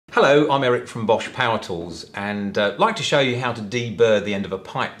Hello, I'm Eric from Bosch Power Tools, and I'd like to show you how to deburr the end of a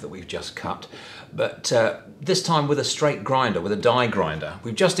pipe that we've just cut, but this time with a straight grinder, with a die grinder.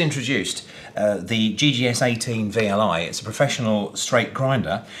 We've just introduced the GGS 18 VLI. It's a professional straight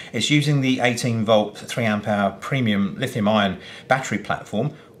grinder. It's using the 18 volt 3 amp hour premium lithium-ion battery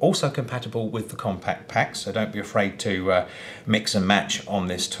platform, also compatible with the compact pack, so don't be afraid to mix and match on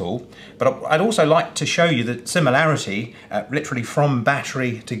this tool. But I'd also like to show you the similarity, literally from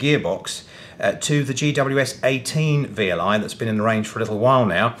battery to gearbox, to the GWS 18 VLI that's been in the range for a little while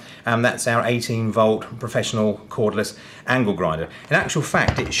now, and that's our 18 volt professional cordless angle grinder. In actual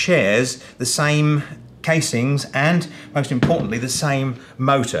fact, it shares the same casings and, most importantly, the same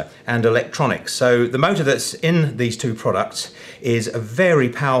motor and electronics. So the motor that's in these two products is a very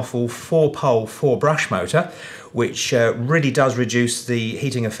powerful 4-pole 4-brush motor, which really does reduce the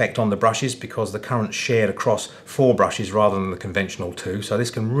heating effect on the brushes because the current's shared across 4 brushes rather than the conventional 2. So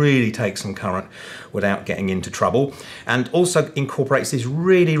this can really take some current without getting into trouble, and also incorporates these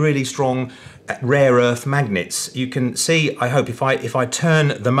really strong rare earth magnets. You can see, I hope, if I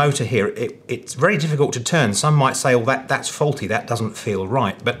turn the motor here, it's very difficult to turn. Some might say, oh, that's faulty, that doesn't feel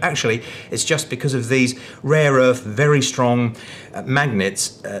right. But actually, it's just because of these rare earth, very strong magnets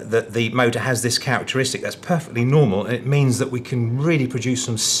that the motor has this characteristic that's perfectly normal, and it means that we can really produce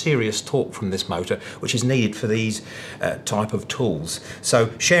some serious torque from this motor, which is needed for these type of tools. So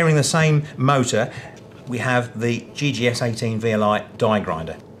sharing the same motor, we have the GGS 18 VLI die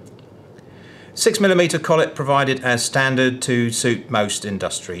grinder. 6mm collet provided as standard to suit most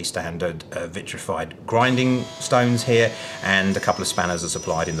industry standard vitrified grinding stones here, and a couple of spanners are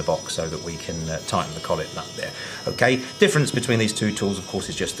supplied in the box so that we can tighten the collet nut there. Okay, difference between these two tools, of course,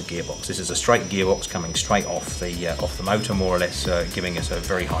 is just the gearbox. This is a straight gearbox coming straight off the motor, more or less, giving us a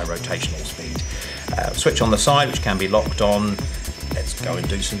very high rotational speed. Switch on the side, which can be locked on. Let's go and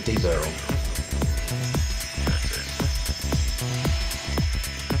do some deburring.